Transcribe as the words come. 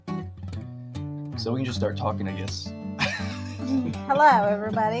So we can just start talking, I guess. Hello,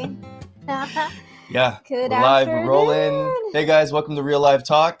 everybody. Yeah, Good we're live, we're afternoon. rolling. Hey guys, welcome to Real Live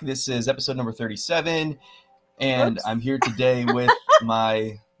Talk. This is episode number 37, and Oops. I'm here today with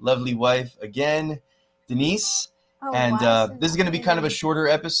my lovely wife again, Denise. Oh, And why is this is going to be it kind of a muted? shorter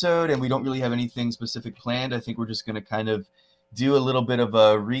episode, and we don't really have anything specific planned. I think we're just going to kind of do a little bit of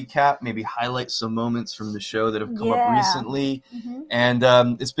a recap, maybe highlight some moments from the show that have come up recently. Mhm.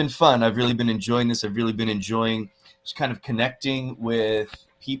 And it's been fun. I've really been enjoying this. I've really been enjoying just kind of connecting with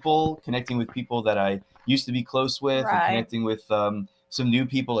people that I used to be close with, and Right. connecting with some new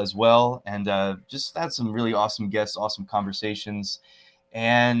people as well. And just had some really awesome guests, awesome conversations,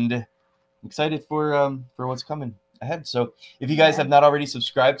 and I'm excited for what's coming ahead. So if you guys Yeah. have not already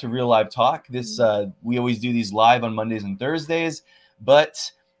subscribed to Real Live Talk, this we always do these live on Mondays and Thursdays,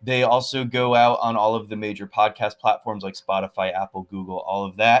 but they also go out on all of the major podcast platforms like Spotify, Apple, Google, all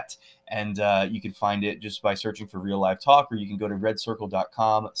of that. And you can find it just by searching for Real Live Talk, or you can go to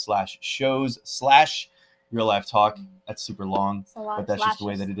redcircle.com/shows/Real Live Talk. That's super long, It's a lot but of that's just the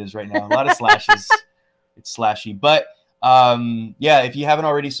way slashes. that it is right now. A lot of slashes. It's slashy. But yeah, if you haven't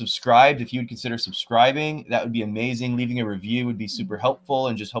already subscribed, if you would consider subscribing, that would be amazing. Leaving a review would be super helpful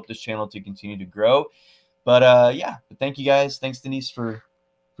and just help this channel to continue to grow. But yeah, thank you guys. Thanks, Denise, for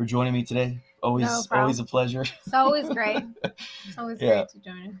joining me today. No Always problem. a pleasure. It's always great. It's always Yeah. great to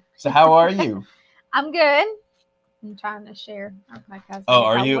join you. So how are you? I'm good. I'm trying to share our podcast. Oh,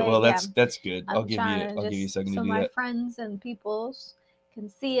 are That you? way, Well, yeah. that's good. I'm I'll give trying you a just second so to do my that. friends and peoples can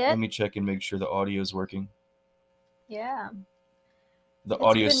see it. Let me check and make sure the audio is working. Yeah. The It's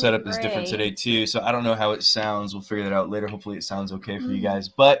audio been setup is different great. today too, so I don't know how it sounds. We'll figure that out later. Hopefully it sounds okay for you Mhm. guys.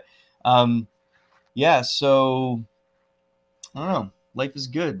 But yeah, so I don't know. Life is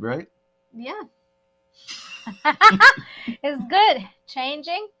good, right? Yeah. It's good.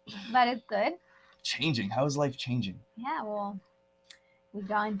 Changing, but it's good. Changing. How is life changing? Yeah, well, we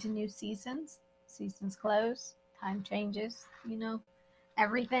got into new seasons. Seasons close. Time changes,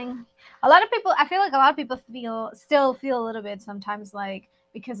 everything. I feel like a lot of people still feel a little bit sometimes like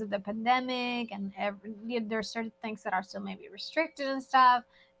because of the pandemic and there's certain things that are still maybe restricted and stuff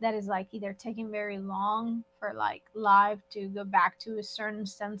that is like either taking very long for like life to go back to a certain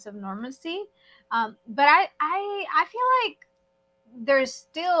sense of normalcy. But I feel like there's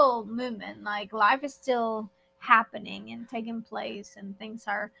still movement, like life is still happening and taking place and things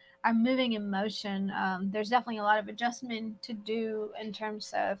are moving in motion. There's definitely a lot of adjustment to do in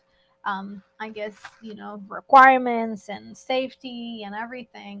terms of I guess requirements and safety and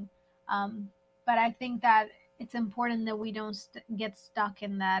everything, but I think that it's important that we don't get stuck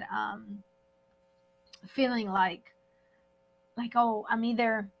in that feeling like oh, I'm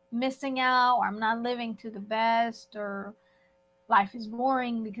either missing out or I'm not living to the best or life is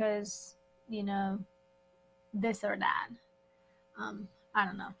boring because this or that. I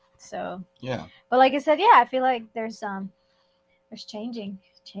don't know. So Yeah. but like I said, yeah, I feel like there's changing.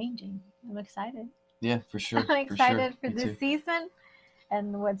 I'm excited. Yeah, for sure. I'm excited for Me this too. season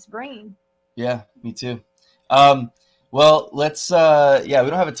and what's bringing. Yeah, me too. Well, let's we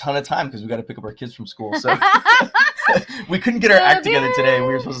don't have a ton of time because we got to pick up our kids from school, so we couldn't get our act together today. We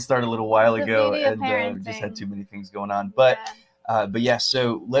were supposed to start a little while The ago, beauty of and we just had parenting. too many things going on. But yeah,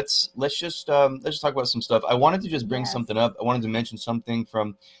 so let's just talk about some stuff. I wanted to just bring Yes. something up. I wanted to mention something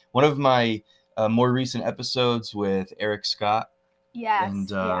from one of my more recent episodes with Eric Scott. Yes.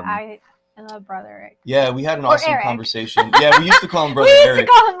 And, I love Brother Eric. Yeah, we had an Or awesome Eric. conversation. Yeah, we used to call him Brother We used Eric.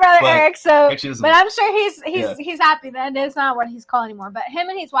 to call him Brother but Eric, so actually doesn't- but I'm sure he's Yeah. he's happy that it's not what he's called anymore. But him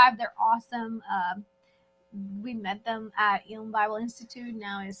and his wife, they're awesome. We met them at Elam Bible Institute.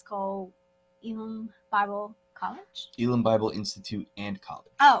 Now it's called Elam Bible College. Elam Bible Institute and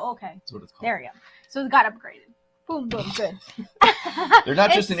College. Oh, okay. That's what it's called. There we go. So it got upgraded. Boom, boom, good. They're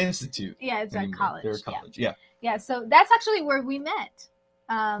not just an It's- institute. Yeah, it's anymore. a college. They're a college. Yeah. Yeah, so that's actually where we met.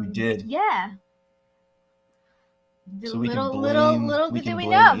 We did. Yeah. So we can little blame- we did can we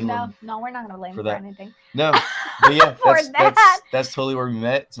blame know. Elam No, we're not gonna blame for him for that. anything. No, but yeah, For that's totally where we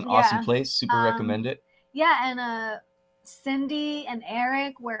met. It's an awesome Yeah. place. Super recommend it. Yeah, and Cindy and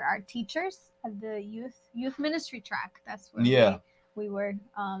Eric were our teachers at the youth ministry track. That's where Yeah. we were.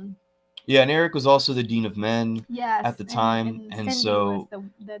 Yeah, and Eric was also the dean of men. Yes, At the time, and Cindy so- was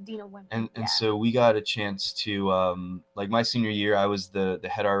the dean of women. And yeah. so we got a chance to like my senior year, I was the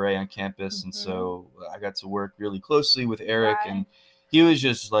head RA on campus, and so I got to work really closely with Eric, Right. and he was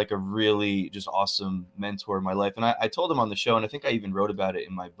just like a really just awesome mentor in my life. And I told him on the show, and I think I even wrote about it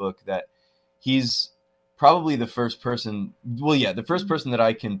in my book, that he's probably the first person person that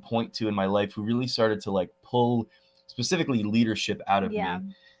I can point to in my life who really started to like pull specifically leadership out of Yeah.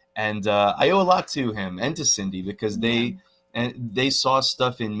 me. And I owe a lot to him and to Cindy, because they saw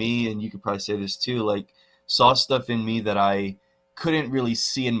stuff in me, and you could probably say this too, like saw stuff in me that I couldn't really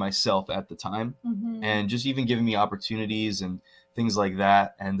see in myself at the time, and just even giving me opportunities and things like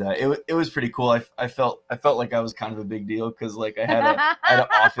that. And it was pretty cool. I felt like I was kind of a big deal, because like I had an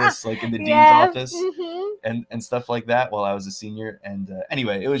office like in the dean's office and stuff like that while I was a senior. And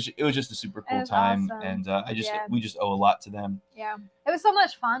anyway, it was just a super cool time, awesome. and we just owe a lot to them. Yeah, it was so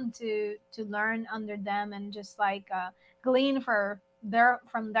much fun to learn under them, and just like glean from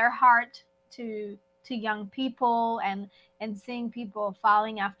their heart to young people, and seeing people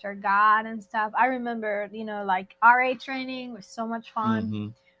following after God and stuff. I remember, like RA training was so much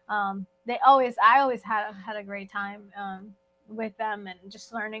fun. I always had a great time with them, and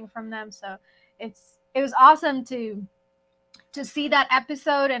just learning from them. So it was awesome to see that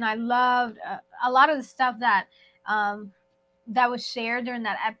episode, and I loved a lot of the stuff that that was shared during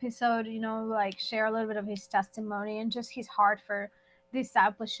that episode. Like share a little bit of his testimony and just his heart for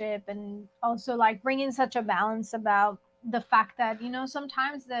discipleship, and also like bringing such a balance about the fact that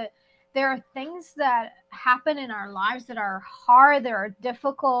sometimes there are things that happen in our lives that are hard, that are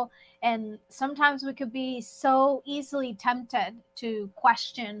difficult, and sometimes we could be so easily tempted to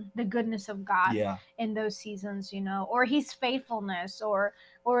question the goodness of God in those seasons, or his faithfulness, or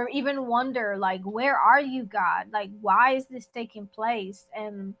even wonder, like, where are you, God? Like, why is this taking place?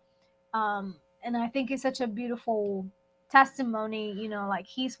 And I think it's such a beautiful testimony, like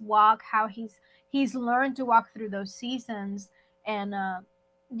his walk, how he's learned to walk through those seasons. And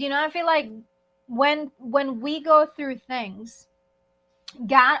I feel like when we go through things,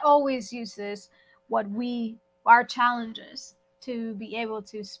 God always uses our challenges to be able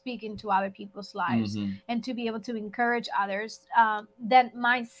to speak into other people's lives, and to be able to encourage others that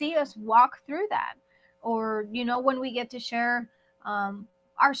might see us walk through that, or when we get to share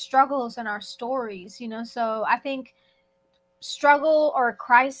our struggles and our stories. So I think struggle or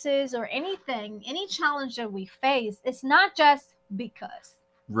crisis or any challenge that we face, it's not just because,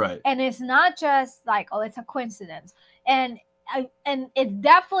 right? And it's not just like, oh, it's a coincidence, and it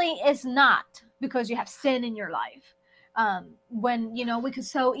definitely is not because you have sin in your life. When we could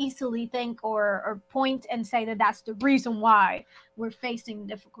so easily think or point and say that that's the reason why we're facing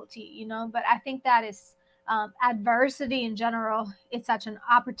difficulty, but I think that is adversity in general. It's such an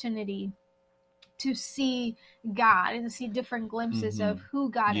opportunity to see God and to see different glimpses of who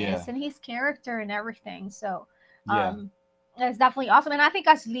God is and his character and everything. So it's definitely awesome. And I think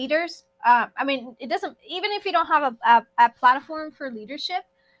as leaders, it doesn't, even if you don't have a platform for leadership,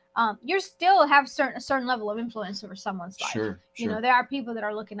 you still have a certain level of influence over someone's life. Sure. There are people that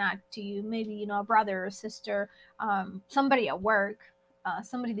are looking at to you, maybe, a brother or a sister, somebody at work,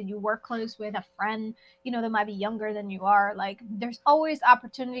 somebody that you work close with, a friend, that might be younger than you are. Like, there's always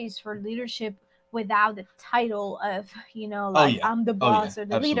opportunities for leadership without the title of, I'm the boss or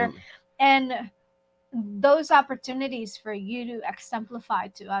the leader. And those opportunities for you to exemplify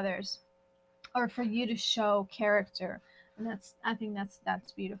to others, or for you to show character. And I think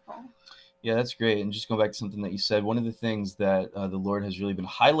that's beautiful. Yeah, that's great. And just going back to something that you said, one of the things that the Lord has really been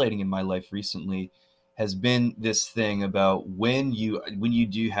highlighting in my life recently has been this thing about when you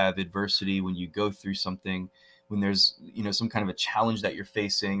do have adversity, when you go through something, when there's some kind of a challenge that you're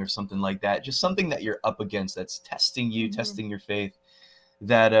facing or something like that, just something that you're up against that's testing you, testing your faith,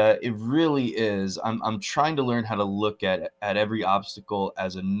 that it really is. I'm trying to learn how to look at every obstacle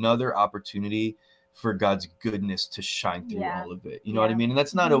as another opportunity for God's goodness to shine through all of it. You know what I mean? And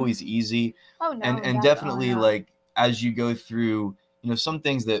that's not always easy. Oh, no, and definitely like as you go through, some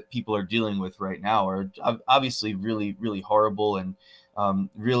things that people are dealing with right now are obviously really, really horrible and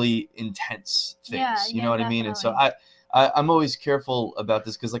really intense things. You know what I mean? And so I'm always careful about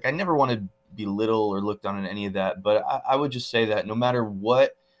this, because like I never want to belittle or look down on any of that. But I would just say that no matter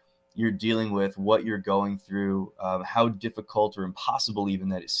what you're dealing with, what you're going through, how difficult or impossible even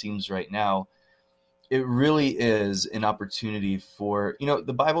that it seems right now, it really is an opportunity for,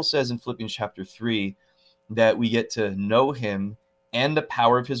 the Bible says in Philippians chapter 3 that we get to know him and the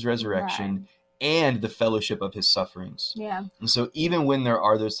power of his resurrection and the fellowship of his sufferings. Yeah. And so even when there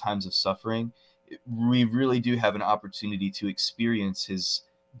are those times of suffering, we really do have an opportunity to experience his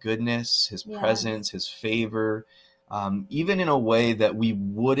goodness, his presence, his favor, even in a way that we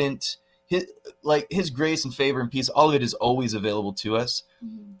wouldn't his grace and favor and peace, all of it is always available to us.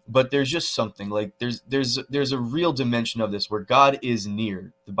 Mhm. But there's just something like there's a real dimension of this where God is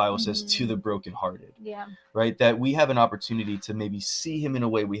near, the Bible says, to the brokenhearted, Yeah. right? That we have an opportunity to maybe see him in a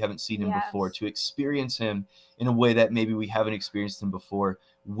way we haven't seen him before, Yes. to experience him in a way that maybe we haven't experienced him before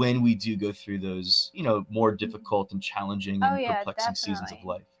when we do go through those, more difficult and challenging Oh and yeah, perplexing seasons of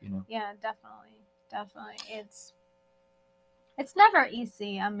definitely. life. Yeah, definitely. It's never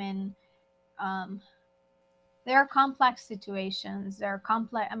easy. I mean, um, there are complex situations. There are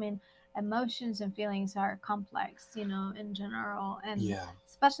complex. I mean, emotions and feelings are complex. In general, and Yeah.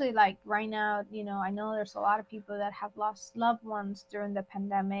 especially like right now. I know there's a lot of people that have lost loved ones during the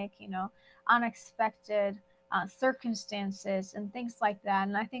pandemic. Unexpected circumstances and things like that.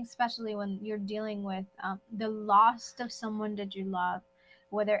 And I think especially when you're dealing with the loss of someone that you love,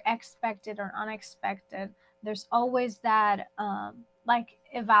 whether expected or unexpected, there's always that like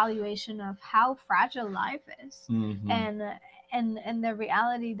evaluation of how fragile life is, Mm-hmm. and the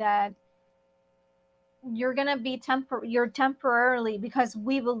reality that you're gonna be you're temporarily, because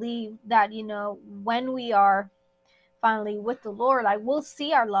we believe that when we are finally with the Lord, like we'll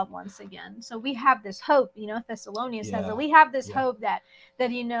see our loved ones again. So we have this hope. Thessalonians says that Yeah. we have this Yeah. hope that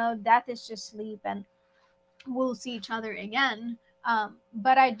death is just sleep and we'll see each other again.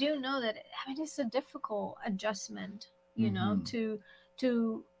 But I do know that it's a difficult adjustment, Mhm.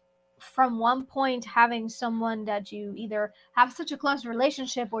 to from one point having someone that you either have such a close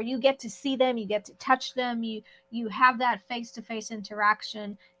relationship or you get to see them, you get to touch them, you have that face-to-face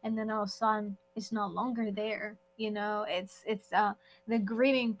interaction, and then all of a sudden it's no longer there. It's the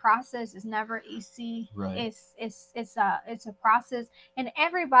grieving process is never easy. Right. It's a process, and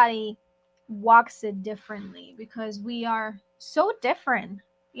everybody walks it differently because we are so different.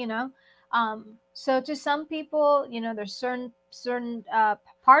 So to some people, there's certain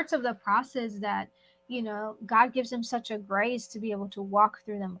parts of the process that God gives them such a grace to be able to walk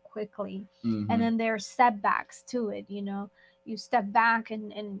through them quickly. Mhm. And then there are setbacks to it. You step back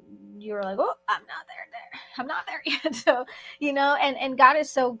and you're like, oh, I'm not there yet. So and God is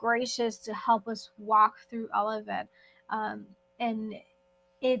so gracious to help us walk through all of it. And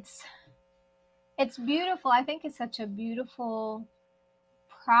it's beautiful. I think it's such a beautiful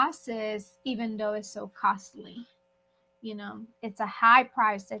process, even though it's so costly. It's a high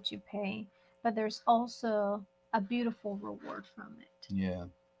price that you pay, but there's also a beautiful reward from it. Yeah.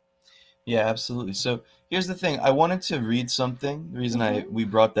 Yeah, absolutely. So here's the thing. I wanted to read something. The reason we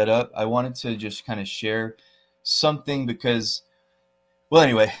brought that up, I wanted to just kind of share something because, well,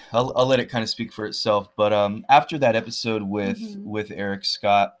 anyway, I'll let it kind of speak for itself. But after that episode with Eric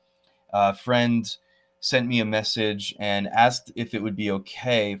Scott, a friend sent me a message and asked if it would be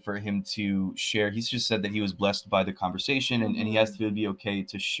okay for him to share. He's just said that he was blessed by the conversation, and he asked if it would be okay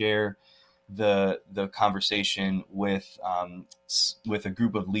to share the conversation with a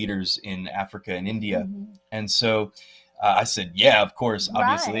group of leaders in Africa and India. And so I said, yeah, of course,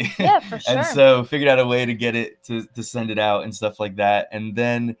 obviously. Right. Yeah, for sure. And so figured out a way to get it to send it out and stuff like that. And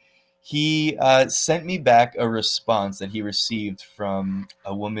then he sent me back a response that he received from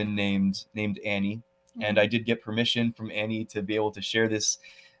a woman named Annie. And I did get permission from Annie to be able to share this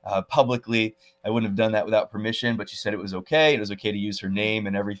publicly. I wouldn't have done that without permission, but she said it was okay. It was okay to use her name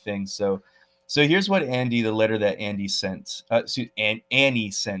and everything. So here's what the letter that Annie sent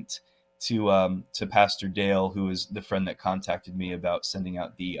to Pastor Dale, who is the friend that contacted me about sending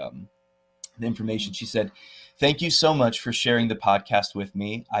out the information. She said, "Thank you so much for sharing the podcast with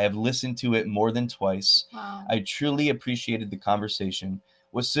me. I have listened to it more than twice. Wow. I truly appreciated the conversation.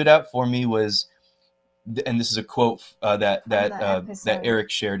 What stood out for me was," and this is a quote that Eric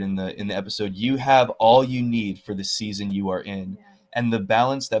shared in the episode, "You have all you need for the season you are in." Yeah. And the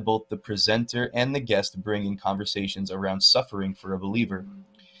balance that both the presenter and the guest bring in conversations around suffering for a believer.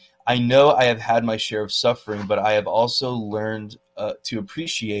 I know I have had my share of suffering, but I have also learned to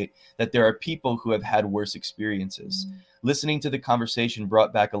appreciate that there are people who have had worse experiences. Listening to the conversation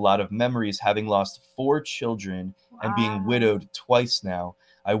brought back a lot of memories, having lost 4 children and being widowed twice now.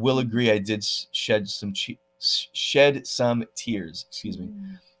 I will agree I did shed some tears. Excuse me.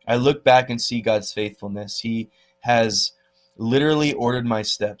 I look back and see God's faithfulness. He has literally ordered my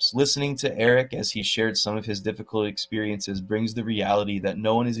steps. Listening to Eric as he shared some of his difficult experiences brings the reality that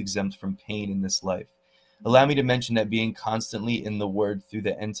no one is exempt from pain in this life. Allow me to mention that being constantly in the Word through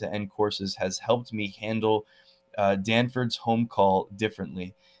the end-to-end courses has helped me handle Danford's home call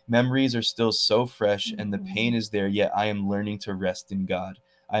differently. Memories are still so fresh and the pain is there, yet I am learning to rest in God.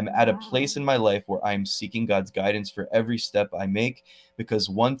 I'm at a place in my life where I'm seeking God's guidance for every step I make, because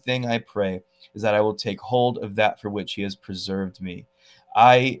one thing I pray is that I will take hold of that for which He has preserved me.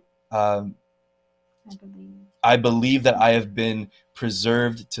 I Um, I believe. I believe that I have been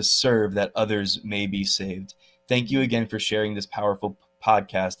preserved to serve that others may be saved. Thank you again for sharing this powerful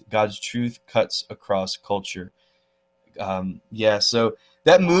podcast. God's truth cuts across culture. Yeah, so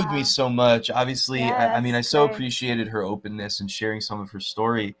that moved me Wow. so much. Obviously, Yeah, I mean, I that's so great. appreciated her openness and sharing some of her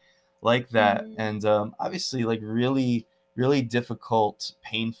story like that. Mhm. And obviously, like really, really difficult,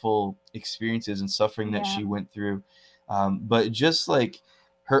 painful experiences and suffering that Yeah. she went through. But just like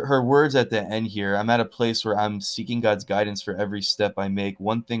her words at the end here, I'm at a place where I'm seeking God's guidance for every step I make.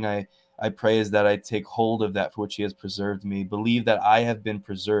 One thing I pray is that I take hold of that for which He has preserved me, believe that I have been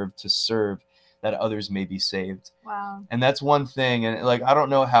preserved to serve that others may be saved. Wow. And that's one thing. And like, I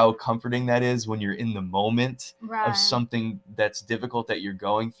don't know how comforting that is when you're in the moment of Right. something that's difficult that you're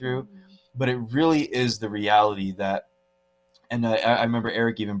going through. Mhm. But it really is the reality that, and I remember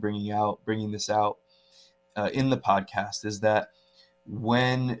Eric even bringing this out in the podcast, is that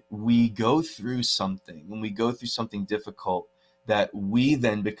when we go through something, when we go through something difficult, that we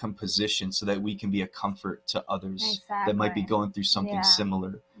then become positioned so that we can be a comfort to others that might be Exactly. going through something Yeah.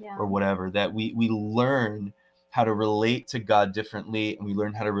 similar Yeah. or whatever, that we learn how to relate to God differently, and we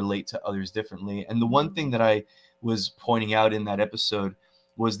learn how to relate to others differently. And the one thing that I was pointing out in that episode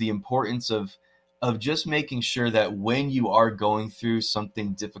was the importance of just making sure that when you are going through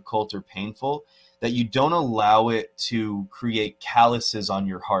something difficult or painful, that you don't allow it to create calluses on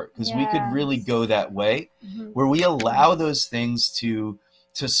your heart, because we could really Yes. go that way Mhm. where we allow those things to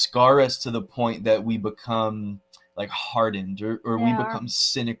scar us to the point that we become like hardened, or we Yeah. become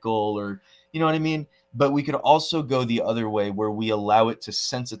cynical, or you know what I mean. But we could also go the other way where we allow it to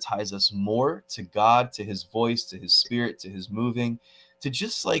sensitize us more to God, to His voice, to His Spirit, to His moving, to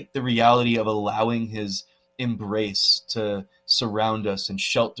just like the reality of allowing His embrace to surround us and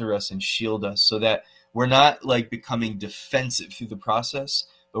shelter us and shield us, so that we're not like becoming defensive through the process,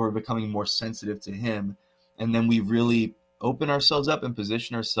 but we're becoming more sensitive to Him. And then we really open ourselves up and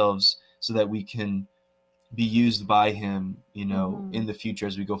position ourselves so that we can be used by Him, you know, in the future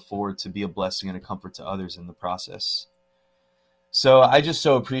as we go forward, to be a blessing and a comfort to others in the process. So I just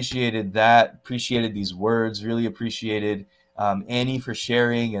so appreciated these words, really appreciated Annie for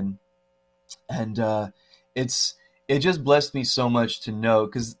sharing, and it's it just blessed me so much to know,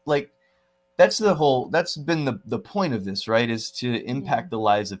 because like that's been the point of this, right, is to impact the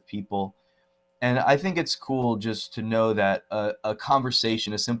lives of people. And I think it's cool just to know that a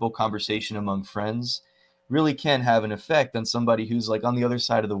conversation, a simple conversation among friends, really can have an effect on somebody who's like on the other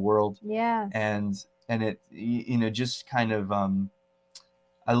side of the world. Yes. And it, you know, just kind of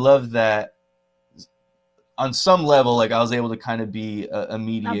I love that on some level, like I was able to kind of be a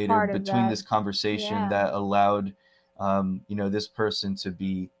mediator part of between that. this conversation Yeah. that allowed you know, this person to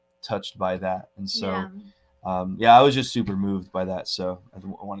be touched by that. And Yeah. so yeah, I was just super moved by that, so I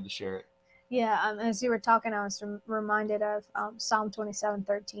wanted to share it. Yeah. As you were talking, I was reminded of Psalm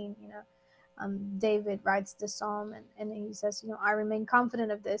 27:13. David writes the psalm, and he says, I remain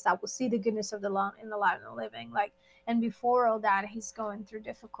confident of this. I will see the goodness of the Lord in the land of the living. Like, and before all that, he's going through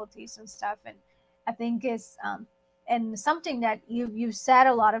difficulties and stuff. And I think it's and something that you've said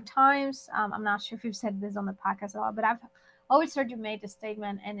a lot of times. I'm not sure if you've said this on the podcast at all, but I've always heard you make the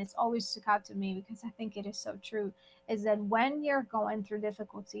statement, and it's always stuck out to me because I think it is so true. Is that when you're going through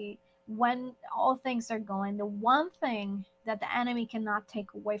difficulty, when all things are going, the one thing that the enemy cannot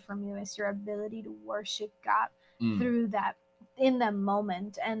take away from you is your ability to worship God through that, in that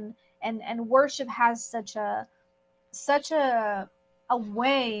moment. And worship has such a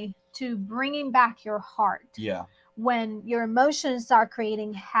way to bringing back your heart. Yeah. When your emotions start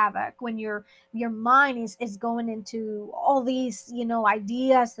creating havoc, when your mind is going into all these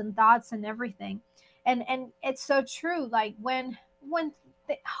ideas and thoughts and everything. And it's so true, like when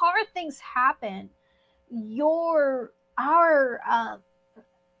the hard things happen, your our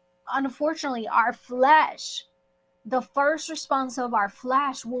unfortunately our flesh, the first response of our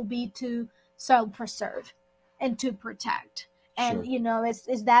flesh will be to self-preserve and to protect. And Sure.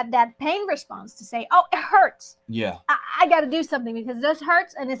 it's that pain response to say, oh, it hurts, Yeah. I got to do something because this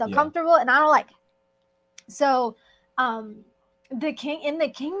hurts and it's Yeah. uncomfortable and I don't like it. So the king in the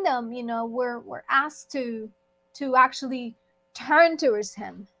kingdom, we're asked to actually turn towards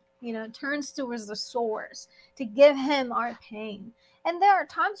him, turns towards the source, to give him our pain. And there are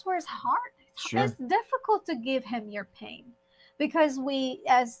times where it's hard. Sure. It's difficult to give him your pain, because we,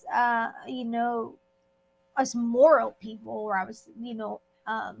 as as moral people, or I was,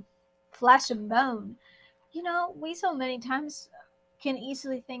 flesh and bone, we so many times can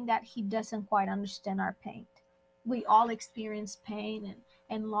easily think that he doesn't quite understand our pain. We all experience pain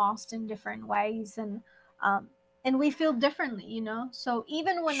and lost in different ways. And and we feel differently, so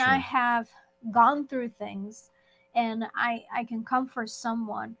even when I Sure. have gone through things and I can comfort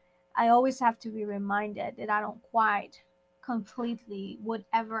someone, I always have to be reminded that I don't quite completely would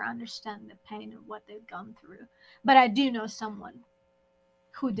ever understand the pain of what they've gone through, but I do know someone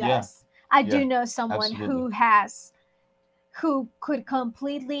who Yeah. does. I Yeah. do know someone Absolutely. who could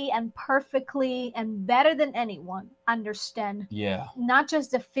completely and perfectly and better than anyone understand Yeah. not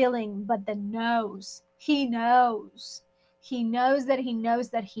just the feeling but the knows. He knows that he knows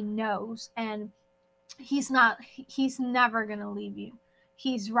that he knows, and he's never going to leave you.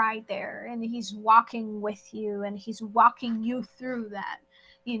 He's right there, and he's walking with you, and he's walking you through that,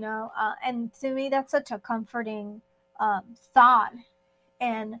 and to me that's such a comforting thought.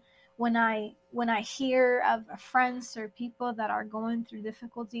 And when I hear of friends or people that are going through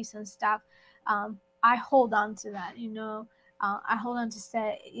difficulties and stuff, I hold on to that. I hold on to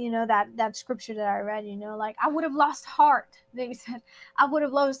say, that scripture that I read. Like I would have lost heart. They said I would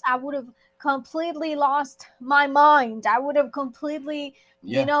have completely lost my mind. I would have completely,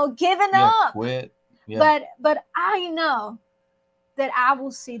 Yeah. given Yeah. up. Quit. Yeah. But I know that I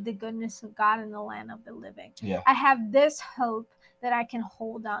will see the goodness of God in the land of the living. Yeah. I have this hope that I can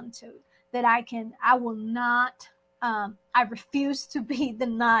hold on to, that I will not, I refuse to be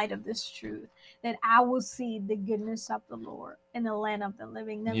denied of this truth, that I will see the goodness of the Lord in the land of the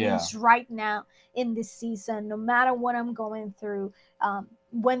living. That Yeah. means right now in this season, no matter what I'm going through,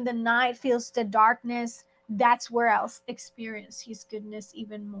 when the night feels the darkness, that's where I'll experience his goodness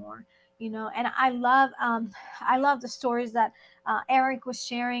even more. And I love the stories that Eric was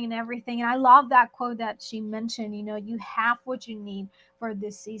sharing and everything. And I love that quote that she mentioned, you have what you need for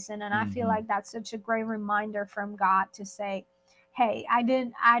this season. And I feel Mm-hmm. like that's such a great reminder from God to say, hey, I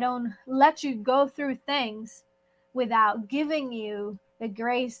don't let you go through things without giving you the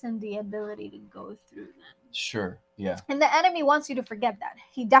grace and the ability to go through them. Sure. Yeah. And the enemy wants you to forget that.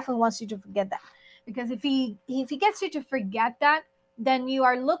 He definitely wants you to forget that. Because if he gets you to forget that, then you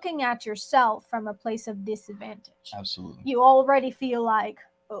are looking at yourself from a place of disadvantage. Absolutely. You already feel like,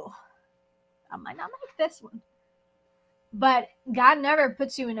 oh, I might not make this one. But God never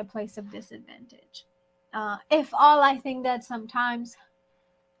puts you in a place of disadvantage. If all, I think that sometimes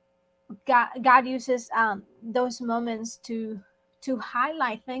God uses those moments to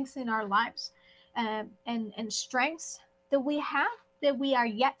highlight things in our lives, and strengths that we have, that we are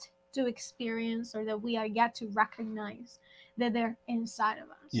yet to experience, or that we are yet to recognize that they're inside of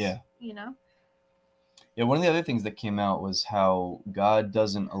us. Yeah. You know? Yeah, one of the other things that came out was how God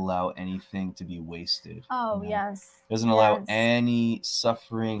doesn't allow anything to be wasted. Oh, You know? yes. Doesn't allow Yes. any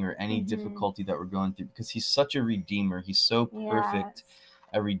suffering or any Mhm. difficulty that we're going through, because He's such a redeemer. He's so perfect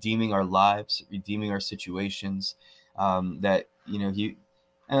Yes. at redeeming our lives, redeeming our situations. That He,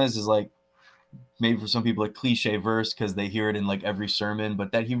 and this is like maybe for some people a cliche verse because they hear it in like every sermon,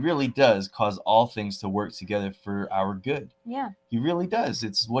 but that He really does cause all things to work together for our good. Yeah. He really does.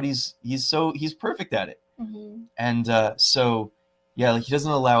 It's what he's perfect at it. Mhm. And so yeah, like He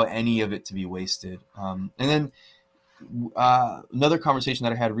doesn't allow any of it to be wasted. And then another conversation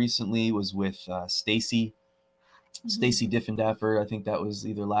that I had recently was with Stacy Diffendafer. I think that was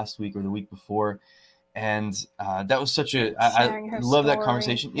either last week or the week before. And that was such I Sharing her love that story.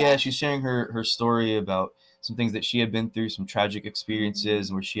 conversation. Yeah, she's sharing her story about some things that she had been through, some tragic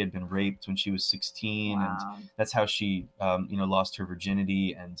experiences where she had been raped when she was 16, Wow. and that's how she lost her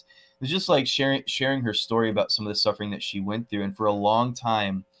virginity. And it was just like sharing her story about some of the suffering that she went through. And for a long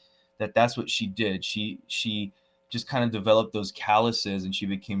time, that's what she did. She just kind of developed those calluses, and she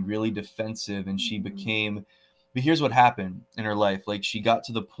became really defensive, and she became. But here's what happened in her life: like she got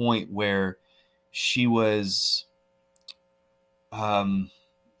to the point where she was how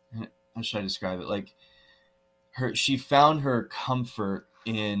should I describe it? Like she found her comfort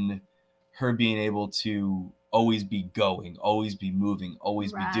in her being able to always be going, always be moving,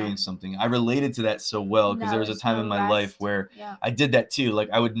 always be doing Right. something. I related to that so well because there was a time in my life where I did that too. Like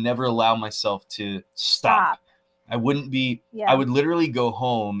I would never allow myself to stop. I wouldn't be I would literally go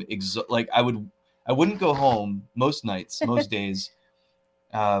home I wouldn't go home most nights, most days.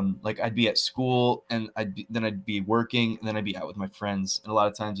 Like I'd be at school and then I'd be working and then I'd be out with my friends, and a lot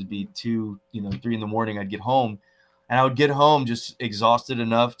of times it'd be 2, 3 in the morning. I'd get home, and I would get home just exhausted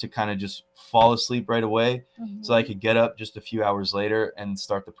enough to kind of just fall asleep right away, so I could get up just a few hours later and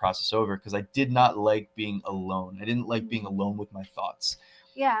start the process over, because I did not like being alone. I didn't like being alone with my thoughts.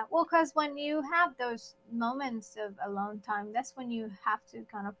 Yeah, well, because when you have those moments of alone time, that's when you have to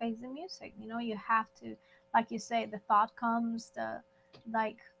kind of face the music. You have to, like you say, the thought comes,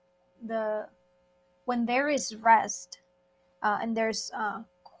 when there is rest, and there's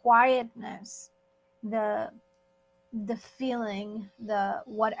quietness, the the feeling, the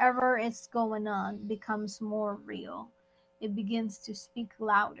whatever is going on becomes more real. It begins to speak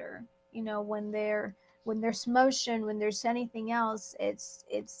louder. You know, when there's motion, when there's anything else, it's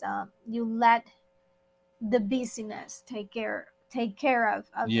you let the busyness take care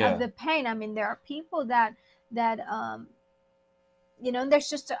of Yeah. the pain. I mean, there are people that you know, there's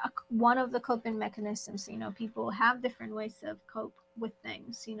just one of the coping mechanisms. You know, people have different ways of cope with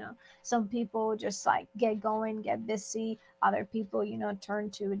things. You know, some people just like get going, get busy. Other people, you know, turn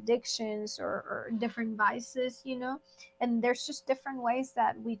to addictions or different vices. You know, and there's just different ways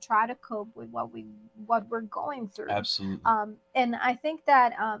that we try to cope with what we're going through. Absolutely. And I think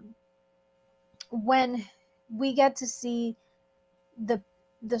that when we get to see the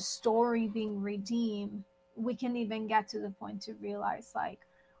the story being redeemed, we can even get to the point to realize like,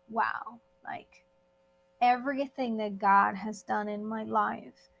 wow, like everything that God has done in my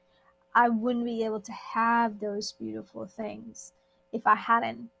life, I wouldn't be able to have those beautiful things if I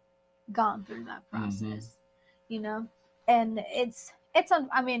hadn't gone through that Mm-hmm. process, you know. And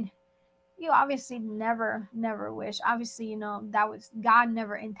I mean, you obviously never wish, obviously, you know, that was God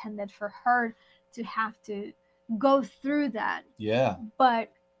never intended for her to have to go through that. Yeah. But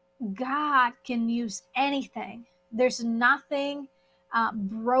God can use anything. There's nothing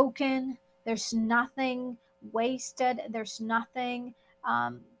broken. There's nothing wasted. There's nothing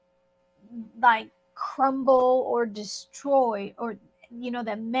um, like crumble or destroy, or you know,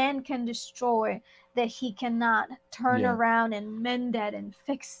 that man can destroy, that he cannot turn Yeah. around and mend it and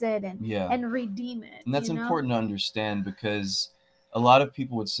fix it Yeah. and redeem it. And that's You know. important to understand, because a lot of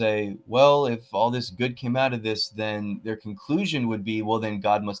people would say, well, if all this good came out of this, then their conclusion would be, well, then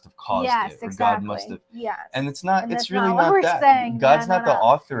God must have caused Yes, it, or God must exactly. have. Yes. And it's not, And it's that's really not what not we're that. saying. Yeah, God's no, not the no,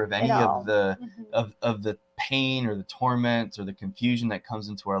 author of at any of all. the Mhm. of the pain or the torment or the confusion that comes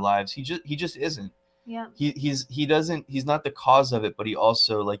into our lives. He just isn't. Yeah. He's not the cause of it, but he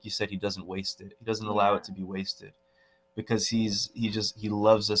also, like you said, he doesn't waste it. He doesn't allow Yeah. it to be wasted, because he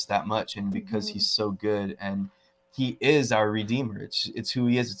loves us that much, and because Mhm. he's so good, and he is our redeemer. It's who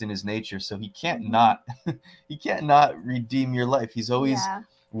he is. It's in his nature. So he can't Mhm. not he can't not redeem your life. He's always Yeah.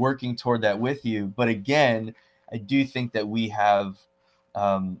 working toward that with you. But again, I do think that we have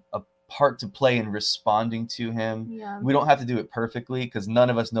a part to play in responding to him. Yeah. We don't have to do it perfectly, because none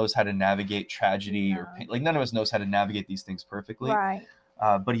of us knows how to navigate tragedy or No. pain. Like, none of us knows how to navigate these things perfectly. Right.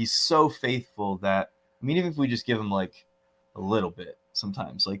 But he's so faithful that, I mean, even if we just give him like a little bit,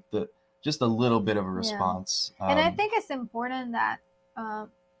 sometimes, like just a little bit of a Yeah. response. And I think it's important that uh,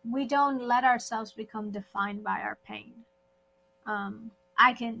 we don't let ourselves become defined by our pain.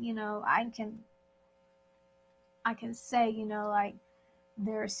 I can, you know, I can say, you know, like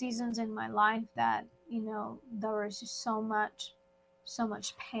there are seasons in my life that, you know, there was just so much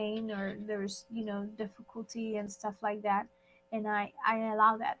pain, or there's, you know, difficulty and stuff like that. And I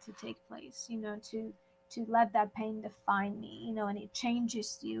allow that to take place, you know, to let that pain define me, you know. And it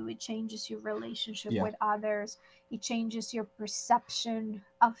changes you, it changes your relationship Yeah. with others, it changes your perception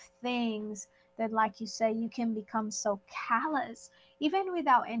of things, that like you say, you can become so callous even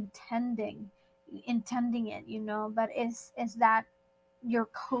without intending it, you know. But it's that you're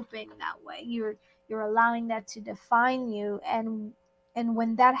coping that way, you're allowing that to define you. And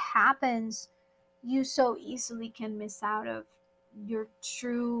when that happens, you so easily can miss out of your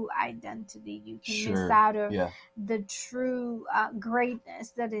true identity. You can miss Sure. out of Yeah. the true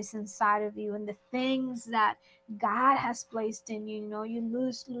greatness that is inside of you, and the things that God has placed in you. You know, you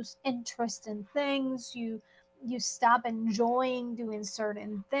lose interest in things, you stop enjoying doing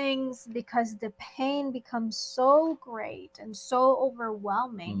certain things because the pain becomes so great and so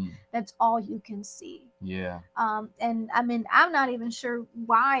overwhelming. That's all you can see. Yeah. And I mean, I'm not even sure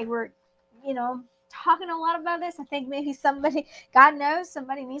why we're, you know, talking a lot about this. I think maybe somebody, God knows,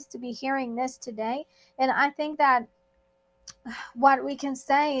 somebody needs to be hearing this today. And I think that what we can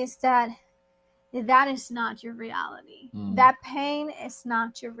say is that that is not your reality. That pain is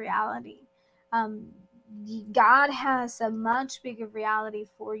not your reality. Um, God has a much bigger reality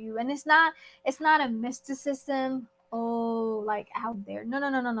for you, and it's not a mysticism. Oh, like out there.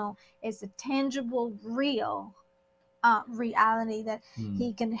 No. It's a tangible, real reality that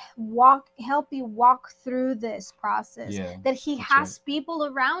he can help you walk through this process. Yeah, that he has people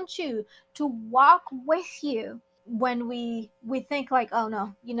around you to walk with you. When we think like, oh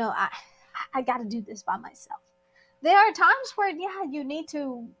no, you know, I got to do this by myself. There are times where, yeah, you need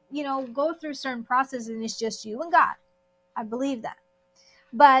to, you know, go through certain processes and it's just you and God. I believe that.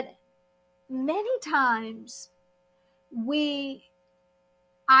 But many times we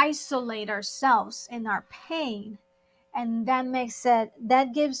isolate ourselves in our pain, and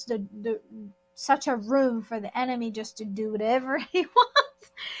that gives the such a room for the enemy just to do whatever he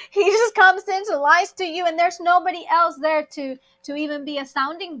wants. He just comes into, lies to you, and there's nobody else there to even be a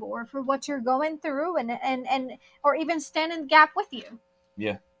sounding board for what you're going through, and or even stand in the gap with you.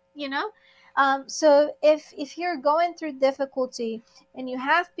 Yeah. You know, so if you're going through difficulty and you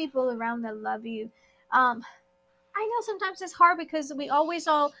have people around that love you, I know sometimes it's hard because we always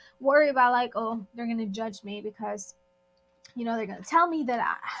all worry about like, oh, they're gonna judge me because, you know, they're gonna tell me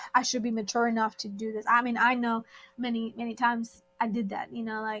that I should be mature enough to do this. I mean, I know many times I did that. You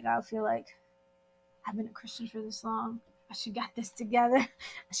know, like I'll feel like I've been a Christian for this long. I should got this together.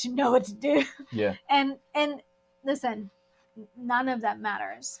 I should know what to do. Yeah. And listen, none of that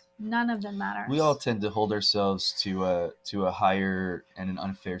matters. None of them matters. We all tend to hold ourselves to a higher and an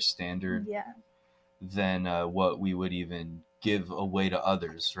unfair standard Yeah. than what we would even give away to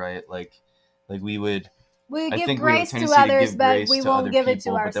others, right? Like we would. We I give think we have a grace to tendency to others, give but grace we to won't other give it to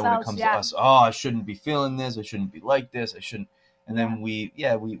people, but then when it ourselves. comes to Yeah. us, oh, I shouldn't be feeling this. I shouldn't be like this. I shouldn't. And Yeah. then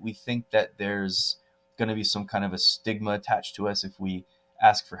we think that there's going to be some kind of a stigma attached to us if we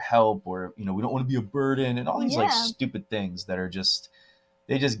ask for help, or we don't want to be a burden, and all these like Yeah. stupid things that are just,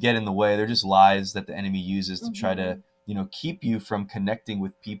 they just get in the way. They're just lies that the enemy uses to try to keep you from connecting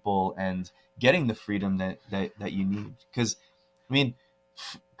with people and getting the freedom that you need. Because I mean,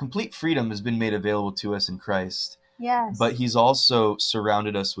 complete freedom has been made available to us in Christ. Yes. But he's also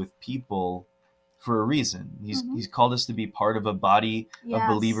surrounded us with people for a reason. He's called us to be part of a body of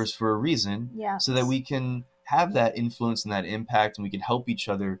believers for a reason, so that we can have that influence and that impact, and we can help each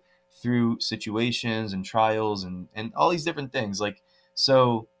other through situations and trials and all these different things. Like,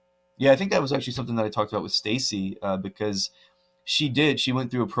 so yeah, I think that was actually something that I talked about with Stacy, because she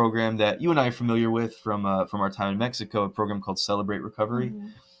went through a program that you and I are familiar with from our time in Mexico, a program called Celebrate Recovery.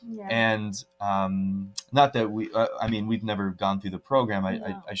 Yeah. And not that we've never gone through the program.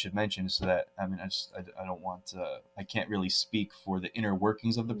 I should mention, so that I don't want to, I can't really speak for the inner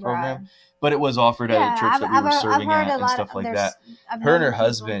workings of the program, Right. but it was offered at a church that we were serving at and stuff like that. Her and her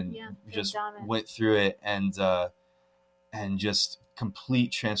husband just went through it, and just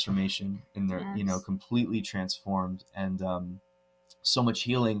complete transformation in their, completely transformed, and so much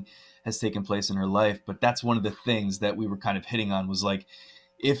healing has taken place in her life. But that's one of the things that we were kind of hitting on, was like,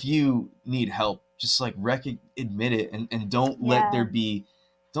 if you need help, just like admit it, and don't let there be,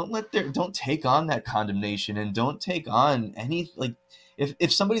 don't take on that condemnation, and don't take on any, like,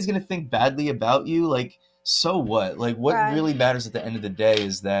 if somebody's going to think badly about you, like, so what? Like, what really matters at the end of the day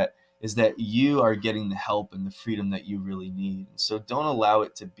is that you are getting the help and the freedom that you really need. So don't allow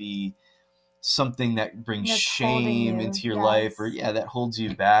it to be something that brings shame into your life, or that holds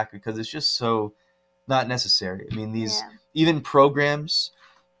you back, because it's just so not necessary. I mean, these even programs,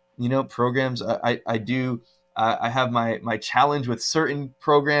 I have my challenge with certain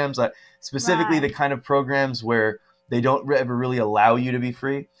programs, specifically the kind of programs where they don't ever really allow you to be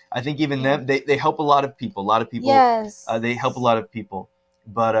free. I think even them, they help a lot of people. They help a lot of people.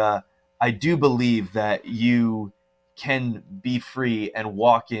 But I do believe that you can be free and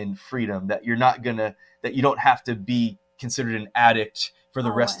walk in freedom, that you don't have to be considered an addict for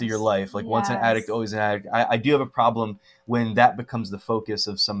the rest of your life. Like, once an addict, always an addict. I do have a problem when that becomes the focus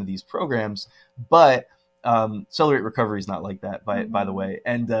of some of these programs, but Celebrate Recovery is not like that, by the way.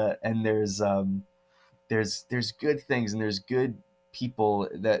 And there's good things, and there's good people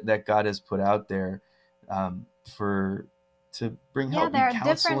that God has put out there to bring help, there are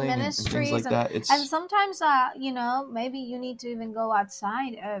counseling, different ministries, and things like that. And sometimes maybe you need to even go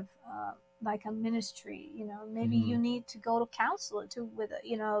outside of like a ministry. Maybe you need to go to counselor with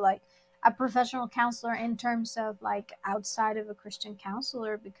like a professional counselor, in terms of like outside of a Christian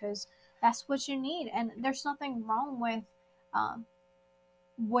counselor, because that's what you need. And there's nothing wrong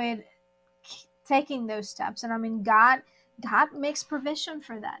with taking those steps. And I mean, God makes provision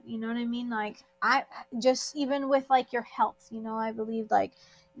for that. You know what I mean? Like, I just, even with like your health, I believe like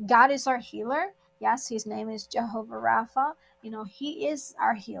God is our healer. Yes, his name is Jehovah Rapha. He is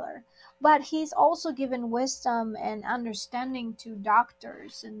our healer, but he's also given wisdom and understanding to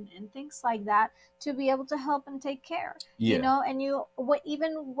doctors and things like that, to be able to help and take care. And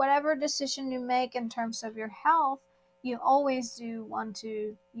even whatever decision you make in terms of your health, you always do want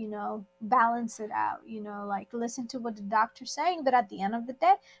to, balance it out, like listen to what the doctor's saying, but at the end of the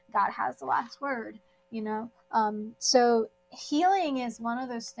day, God has the last word, so healing is one of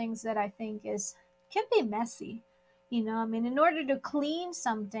those things that I think can be messy. I mean, in order to clean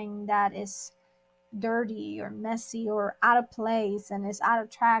something that is dirty or messy or out of place and is out of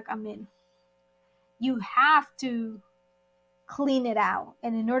track, I mean, you have to clean it out.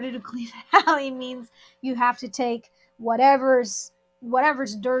 And in order to clean it out, it means you have to take whatever's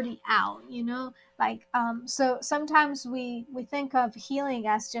whatever's dirty out, like so sometimes we think of healing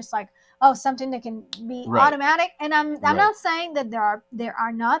as just like, oh, something that can be Right. automatic. And I'm Right. not saying that there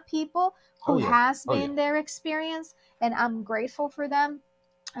are not people who Oh, yeah. has Oh, been their experience, and I'm grateful for them.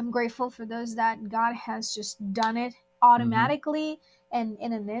 I'm grateful for those that God has just done it automatically and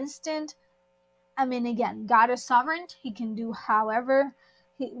in an instant. I mean, again, God is sovereign. He can do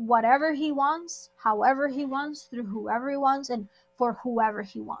whatever he wants, however he wants, through whoever he wants, and for whoever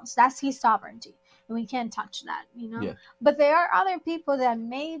he wants. That's his sovereignty. And we can't touch that, Yeah. But there are other people that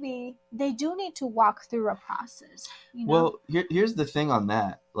maybe they do need to walk through a process, Well, here's the thing on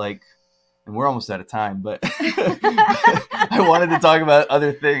that. Like, and we're almost out of time, but I wanted to talk about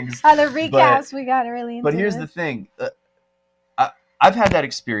other things. Other recaps, we got really into But here's this. the thing. I've had that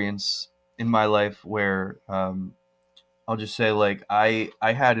experience in my life where I'll just say, like, I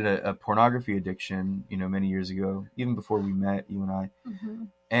had a pornography addiction, many years ago, even before we met, you and I. Mm-hmm.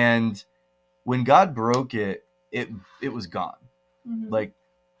 And when God broke it, it was gone. Mm-hmm. Like,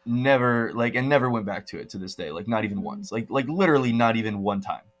 never, like, and never went back to it to this day. Like, not even Mm-hmm. once. Like literally not even one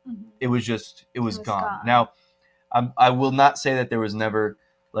time. Mm-hmm. It was gone. Now, I will not say that there was never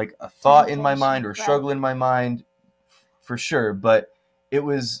like a thought in my mind or Right. struggle in my mind, for sure. But it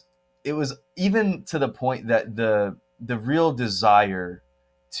was even to the point that the real desire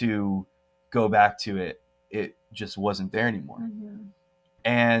to go back to it just wasn't there anymore. Mm-hmm.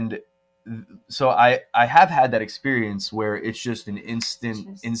 And so I have had that experience where it's just an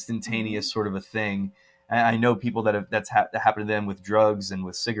instantaneous mm-hmm. sort of a thing. And I know people that happened to them with drugs and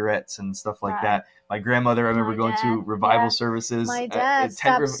with cigarettes and stuff like that. My grandmother, I remember going to revival services. My dad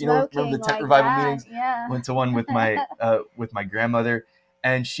remember the tent revival meetings? Yeah. Went to one with my grandmother,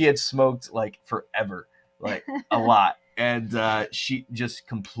 and she had smoked like forever, like a lot. And she just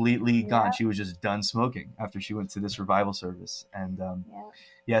completely gone. She was just done smoking after she went to this revival service. And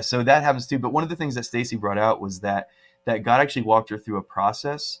so that happens too. But one of the things that Stacy brought out was that God actually walked her through a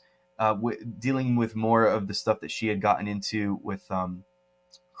process dealing with more of the stuff that she had gotten into with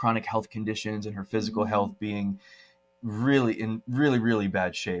chronic health conditions and her physical health being really in really, really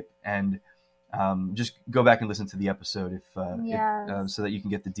bad shape. And just go back and listen to the episode if so that you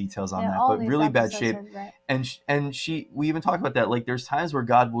can get the details on that. But really bad shape. And we even talk about that. Like, there's times where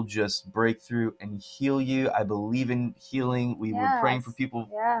God will just break through and heal you. I believe in healing. We were praying for people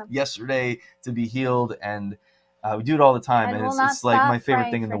yesterday to be healed, and we do it all the time. And it's like my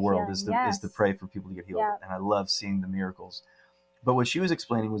favorite thing in the world is to pray for people to get healed. And I love seeing the miracles. But what she was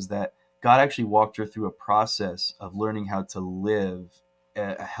explaining was that God actually walked her through a process of learning how to live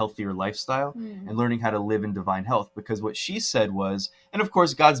a healthier lifestyle and learning how to live in divine health. Because what she said was, and of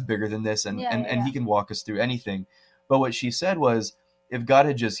course God's bigger than this, and he can walk us through anything. But what she said was, if God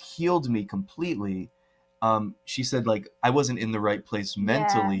had just healed me completely, she said, like, I wasn't in the right place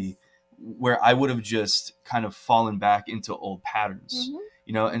mentally, where I would have just kind of fallen back into old patterns,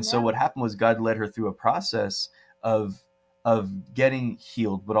 and so what happened was God led her through a process of getting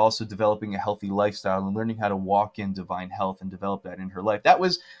healed, but also developing a healthy lifestyle and learning how to walk in divine health and develop that in her life. That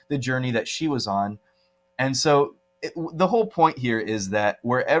was the journey that she was on. And so the whole point here is that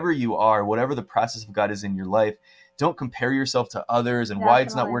wherever you are, whatever the process of God is in your life, don't compare yourself to others and why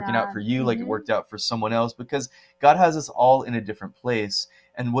it's not working out for you like it worked out for someone else, because God has us all in a different place.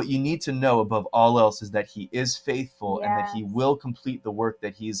 And what you need to know above all else is that he is faithful and that he will complete the work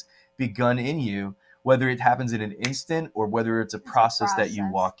that he's begun in you, whether it happens in an instant or whether it's a process that you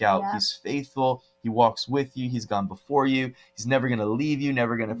walk out. He's faithful. He walks with you. He's gone before you. He's never going to leave you,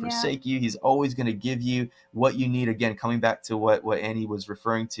 never going to forsake you. He's always going to give you what you need. Again, coming back to what Annie was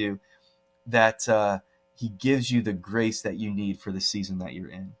referring to, that he gives you the grace that you need for the season that you're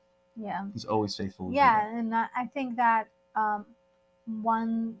in. Yeah. He's always faithful. Yeah, and I think that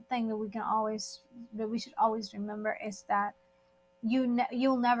one thing that we should always remember is that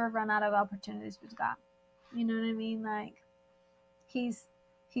you'll never run out of opportunities with God. You know what I mean? Like, he's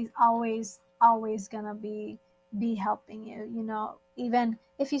always gonna be helping you. Even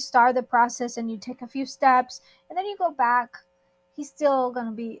if you start the process and you take a few steps and then you go back, he's still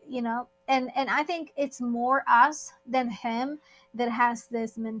gonna be, and I think it's more us than him that has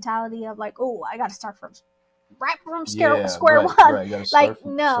this mentality of like, oh, I gotta start from square one. Right. Like,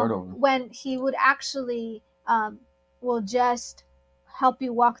 no, when he would actually will just help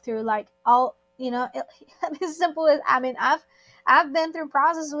you walk through, like, all, as simple as, I mean, I've been through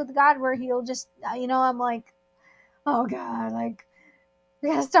processes with God where he'll just, I'm like, oh God, like, we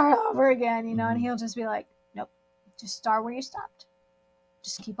gotta start over again, and he'll just be like, nope, just start where you stopped.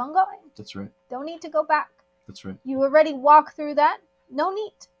 Just keep on going. That's right. Don't need to go back. That's right. You already walked through that. No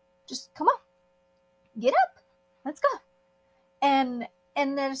need. Just come on. Get up. Let's go. and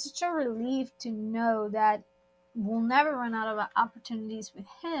there's such a relief to know that we'll never run out of opportunities with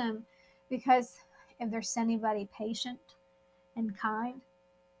him, because if there's anybody patient and kind,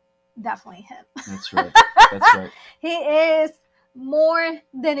 definitely him. That's right. That's right. He is more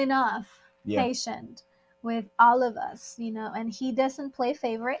than enough Yeah. patient with all of us, you know, and he doesn't play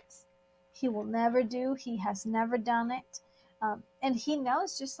favorites. He will never do. He has never done it. And he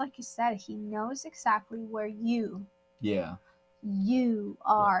knows, just like you said, he knows exactly where you Yeah.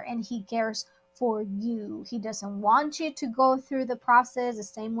 are, and he cares for you. He doesn't want you to go through the process the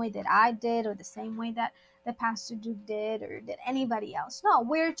same way that I did, or the same way that the Pastor Duke did, or that anybody else. No,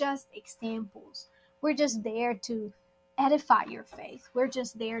 we're just examples. We're just there to edify your faith. We're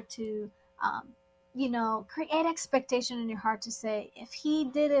just there to, create expectation in your heart to say, if he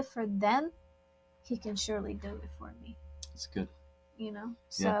did it for them, he can surely do it for me. That's good. You know,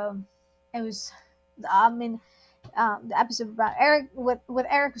 Yeah. so it was, I mean, the episode about Eric with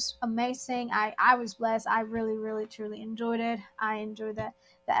Eric was amazing. I was blessed. I really, really, truly enjoyed it. I enjoyed the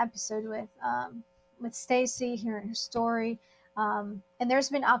episode with Stacy, hearing her story. And there's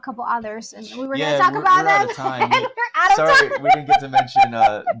been a couple others, and we were going to talk about we're them. Out of time. And we're out of Sorry, time. we didn't get to mention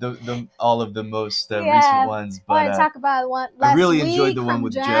the all of the most recent ones, I want but to talk about one I last really week enjoyed the one from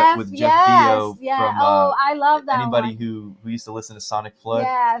with Jeff. Jeff Yes, Dio yeah. from I love that anybody one. who used to listen to Sonic Flood.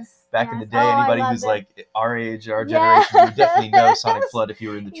 Yes. Back in the day, I anybody loved who's it. like our age, our Yes. generation, would definitely know Sonic Flood if you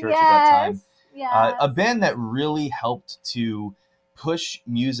were in the church at that time. Yes. A band that really helped to push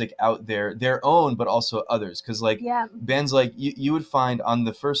music out there, their own, but also others. Because like bands like you would find on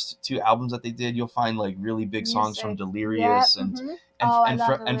the first 2 albums that they did, you'll find like really big songs from Delirious and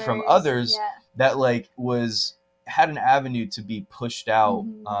from others that like had an avenue to be pushed out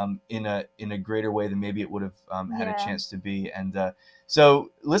in a greater way than maybe it would have had a chance to be. And so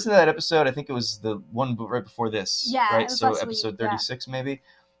listen to that episode. I think it was the one right before this, right? So episode 36 maybe.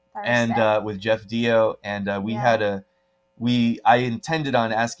 37. And with Jeff Dio, and I intended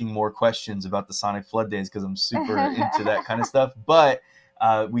on asking more questions about the Sonic Flood days because I'm super into that kind of stuff, but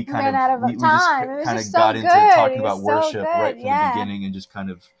we just got into talking about worship right from the beginning and just kind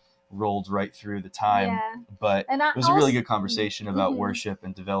of rolled right through the time. But it was a really good conversation about worship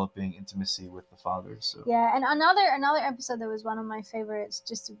and developing intimacy with the Father. So and another episode that was one of my favorites,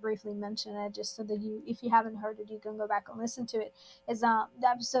 just to briefly mention it, just so that if you haven't heard it, you can go back and listen to it, is the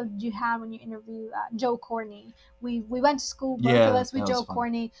episode you had when you interview Joe Corney. We went to school, both of us, with Joe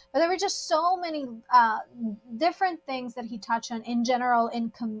Corney, but there were just so many different things that he touched on in general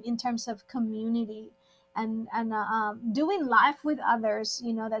in terms of community and doing life with others.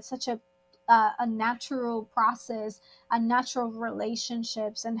 You know, that's such a natural process, a natural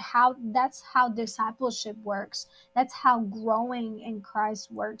relationships, and that's how discipleship works. That's how growing in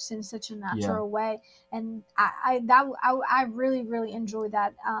Christ works in such a natural way. And I really, really enjoyed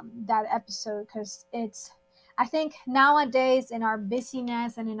that episode, because I think nowadays in our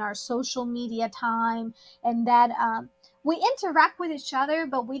busyness and in our social media time, and that we interact with each other,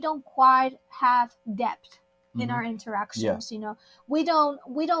 but we don't quite have depth in our interactions. You know, we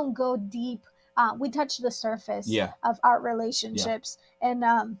don't go deep. We touch the surface of our relationships,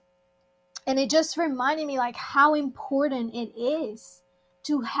 and it just reminded me like how important it is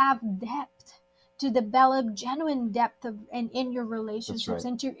to have depth, to develop genuine depth in your relationships,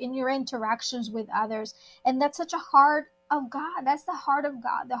 and in your interactions with others. And that's such a heart of God. That's the heart of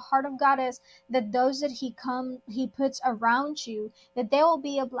God. The heart of God is that those that he puts around you, that they will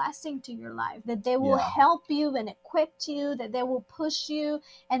be a blessing to your life, that they will help you and equip you, that they will push you,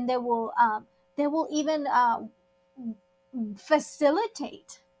 and they will even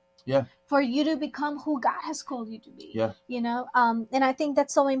facilitate for you to become who God has called you to be. You know, and I think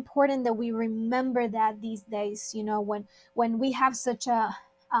that's so important that we remember that these days. You know, when we have such a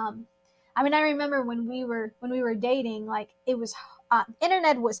I mean, I remember when we were dating, like it was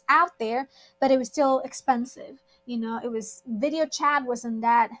internet was out there, but it was still expensive. You know, it was video chat wasn't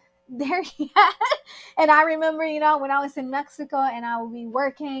that there yet. And I remember, you know, when I was in Mexico and I would be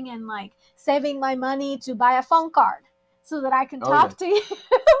working and like saving my money to buy a phone card so that I can talk to you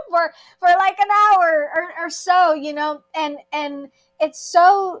for like an hour or so, you know, and it's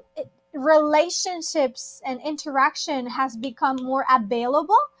so relationships and interaction has become more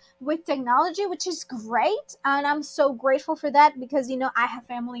available with technology, which is great. And I'm so grateful for that, because, you know, I have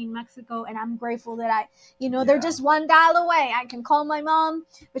family in Mexico, and I'm grateful that they're just one dial away. I can call my mom,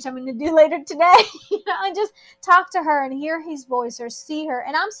 which I'm going to do later today, you know, and just talk to her and hear his voice or see her.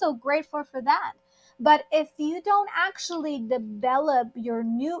 And I'm so grateful for that. But if you don't actually develop your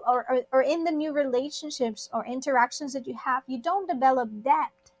new or in the new relationships or interactions that you have, you don't develop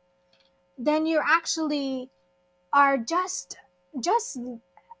depth, then you actually are just just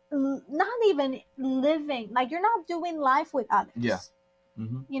not even living, like you're not doing life with others. Yeah.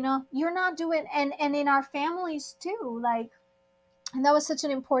 Mm-hmm. You know, you're not doing, and in our families too, like, and that was such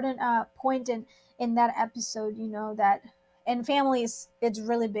an important point in that episode, you know, that, and families, it's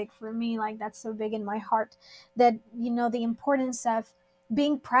really big for me, like that's so big in my heart, that, you know, the importance of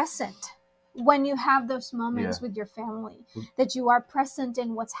being present when you have those moments with your family, that you are present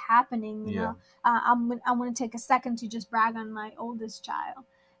in what's happening, you know. I want to take a second to just brag on my oldest child,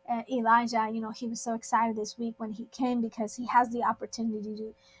 Elijah. You know, he was so excited this week when he came, because he has the opportunity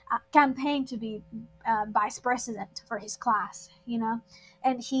to campaign to be vice president for his class, you know.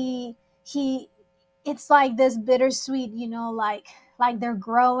 And he it's like this bittersweet, you know, like they're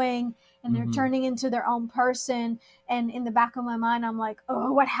growing and they're turning into their own person. And in the back of my mind, I'm like,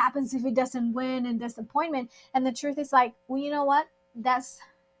 oh, what happens if he doesn't win, and disappointment. And the truth is like, well, you know what, that's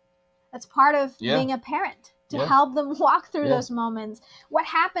part of being a parent, to help them walk through those moments. What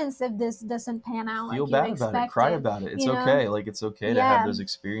happens if this doesn't pan out like you expected? Feel bad about it, cry about it. It's okay. Like, it's okay to have those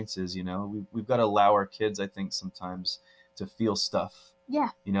experiences, you know. We've got to allow our kids, I think, sometimes to feel stuff. Yeah.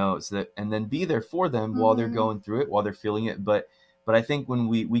 You know, so that, and then be there for them while they're going through it, while they're feeling it. But I think when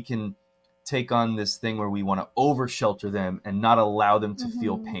we can take on this thing where we want to over shelter them and not allow them to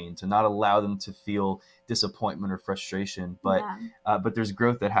feel pain, to not allow them to feel disappointment or frustration, but there's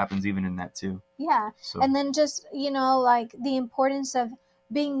growth that happens even in that too. Yeah. So. And then just, you know, like the importance of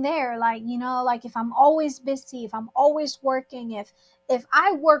being there, like, you know, like if I'm always busy, if I'm always working, if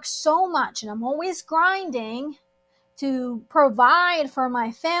I work so much and I'm always grinding to provide for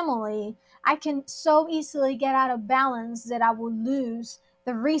my family, I can so easily get out of balance that I will lose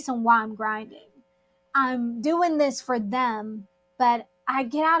the reason why I'm grinding. I'm doing this for them, but I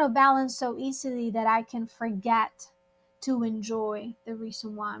get out of balance so easily that I can forget to enjoy the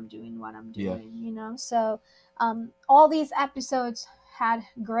reason why I'm doing what I'm doing, you know? So all these episodes had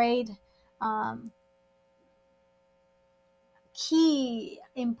great key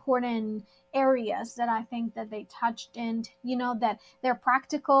important areas that I think that they touched in, you know, that they're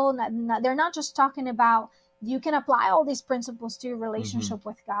practical. They're not just talking about you can apply all these principles to your relationship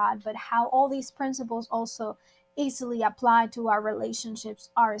with God, but how all these principles also easily apply to our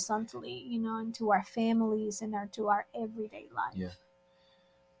relationships horizontally, you know, and to our families and to our everyday life. Yeah.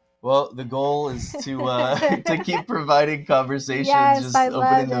 Well, the goal is to keep providing conversations, just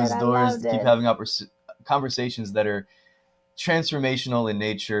opening those doors, to keep having conversations that are transformational in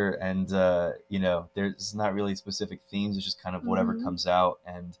nature. And you know, there's not really specific themes, it's just kind of whatever comes out.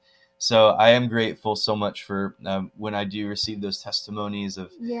 And so I am grateful so much for when I do receive those testimonies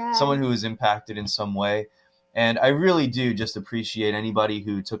of someone who is impacted in some way. And I really do just appreciate anybody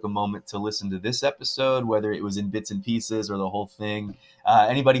who took a moment to listen to this episode, whether it was in bits and pieces or the whole thing.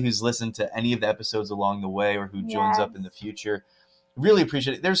 Anybody who's listened to any of the episodes along the way, or who joins up in the future. Really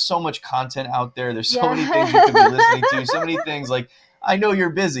appreciate it. There's so much content out there. There's so many things you could be listening to. So many things. Like, I know you're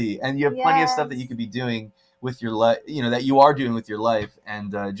busy and you have plenty of stuff that you could be doing with your life, you know, that you are doing with your life.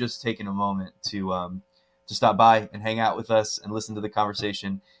 And just taking a moment to stop by and hang out with us and listen to the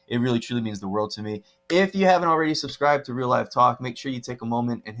conversation. It really, truly means the world to me. If you haven't already subscribed to Real Life Talk, make sure you take a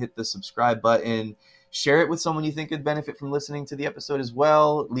moment and hit the subscribe button. Share it with someone you think could benefit from listening to the episode as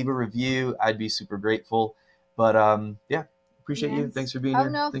well. Leave a review. I'd be super grateful. But yeah, appreciate you. Thanks for being here.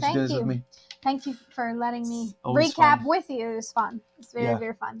 No, Thanks for doing this with me. Thank you for letting me recap with you. It was fun. It's very,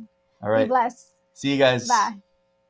 very fun. All right. Be blessed. See you guys. Bye.